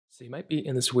So you might be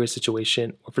in this weird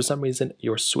situation where for some reason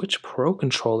your Switch Pro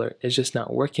controller is just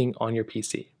not working on your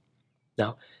PC.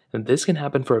 Now, this can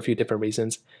happen for a few different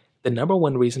reasons. The number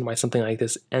one reason why something like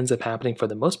this ends up happening for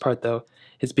the most part though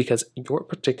is because your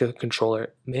particular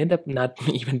controller may end up not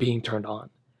even being turned on.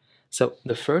 So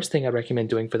the first thing I recommend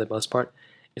doing for the most part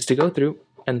is to go through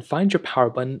and find your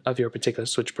power button of your particular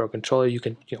Switch Pro controller. You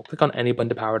can click on any button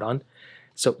to power it on.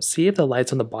 So see if the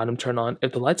lights on the bottom turn on.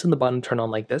 If the lights on the bottom turn on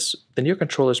like this, then your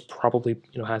controller is probably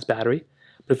has battery.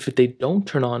 But if they don't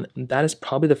turn on, that is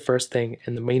probably the first thing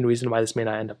and the main reason why this may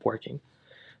not end up working.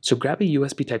 So grab a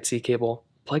USB Type-C cable,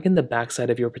 plug in the back side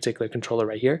of your particular controller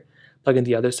right here, plug in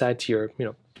the other side to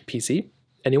your PC,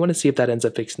 and you want to see if that ends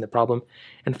up fixing the problem.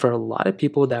 And for a lot of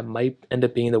people, that might end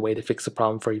up being the way to fix the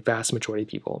problem for a vast majority of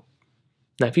people.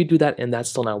 Now, if you do that and that's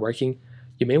still not working,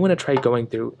 you may want to try going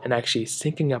through and actually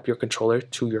syncing up your controller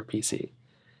to your PC.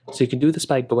 So you can do this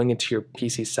by going into your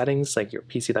PC settings, like your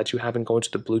PC that you have, and go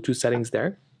into the Bluetooth settings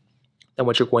there. Then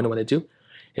what you're going to want to do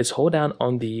is hold down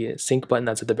on the sync button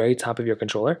that's at the very top of your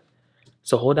controller.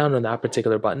 So hold down on that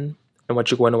particular button, and what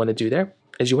you're going to want to do there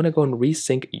is you want to go and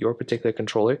resync your particular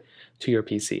controller to your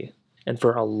PC. And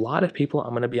for a lot of people, I'm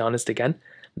going to be honest again,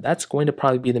 that's going to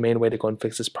probably be the main way to go and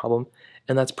fix this problem,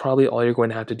 and that's probably all you're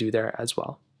going to have to do there as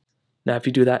well. Now, if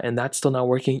you do that and that's still not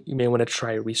working, you may want to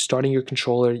try restarting your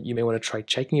controller. You may want to try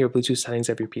checking your Bluetooth settings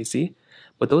of your PC.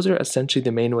 But those are essentially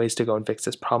the main ways to go and fix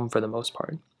this problem for the most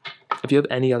part. If you have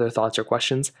any other thoughts or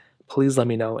questions, please let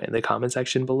me know in the comment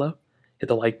section below. Hit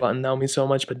the like button, that would mean so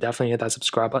much, but definitely hit that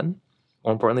subscribe button.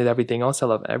 More importantly than everything else, I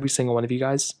love every single one of you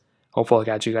guys. Hopefully I'll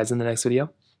catch you guys in the next video.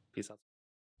 Peace out.